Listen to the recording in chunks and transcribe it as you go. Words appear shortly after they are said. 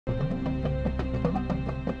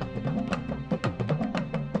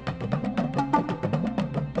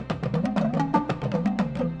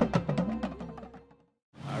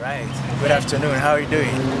Good afternoon. How are you doing?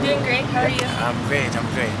 I'm doing great. How are you? I'm great. I'm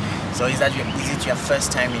great. So is it your first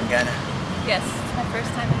time in Ghana? Yes, it's my first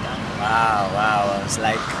time in Ghana. Wow. It's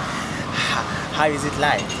like, how is it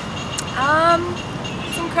like?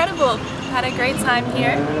 It's incredible. Had a great time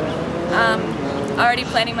here. Already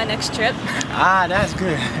planning my next trip. That's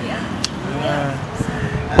good. Yeah.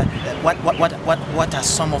 What are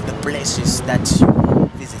some of the places that you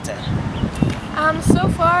visited? So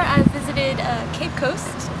far I've visited Cape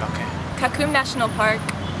Coast, Okay. Kakum National Park,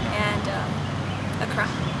 and Accra.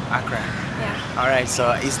 Accra. Yeah. All right.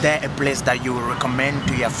 So is there a place that you would recommend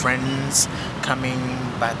to your friends coming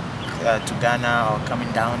back to Ghana or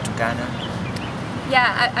coming down to Ghana?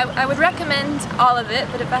 Yeah, I would recommend all of it,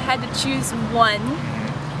 but if I had to choose one,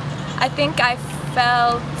 I think I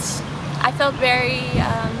felt very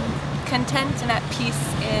content and at peace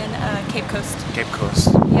in Cape Coast. Cape Coast.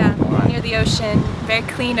 Yeah, Right. near the ocean, very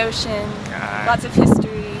clean ocean, lots of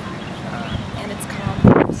history, and it's calm.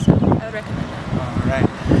 So I would recommend that. All right.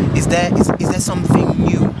 Is there something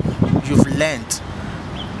new you've learned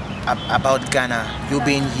about Ghana? You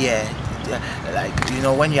being here, like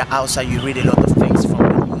when you're outside, you read a lot of things from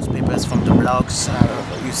the newspapers, from the blogs.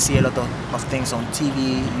 You see a lot of things on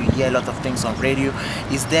TV. You hear a lot of things on radio.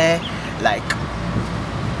 Is there like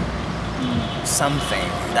something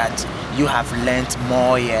that you have learned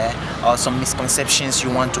more here, or some misconceptions you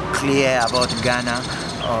want to clear about Ghana?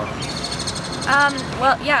 Or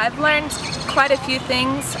Well, yeah, I've learned quite a few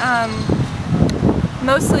things.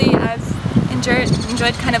 Mostly I've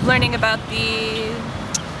enjoyed kind of learning about the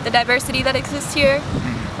diversity that exists here,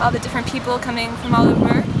 all the different people coming from all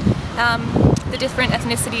over, the different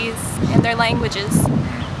ethnicities and their languages.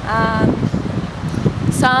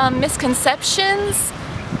 Some misconceptions.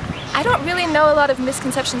 I don't really know a lot of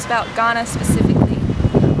misconceptions about Ghana specifically,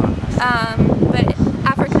 but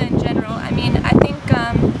Africa in general. I mean, I think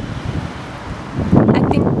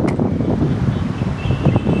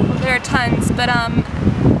well, there are tons, but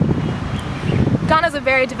Ghana's a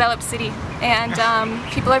very developed city, and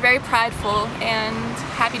people are very prideful and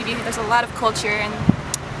happy to be here. There's a lot of culture, and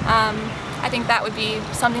I think that would be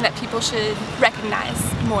something that people should recognize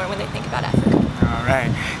more when they think about Africa. all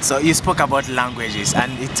right. So you spoke about languages,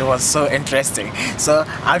 and it was so interesting. So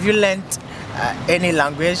have you learned any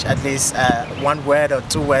language, at least one word or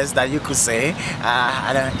two words that you could say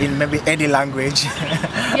in maybe any language?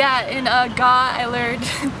 Yeah, in Ga I learned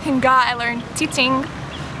titing,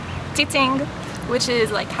 which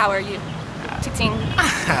is like how are you? Titing.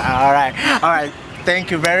 all right.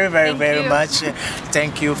 Thank you very Thank you. much.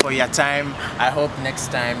 Thank you for your time. I hope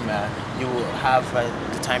next time you will have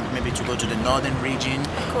the time maybe to go to the northern region.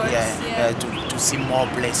 Of course, yeah. To see more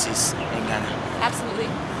places in Ghana. Absolutely.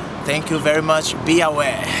 Thank you very much. Be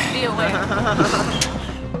aware. Be aware.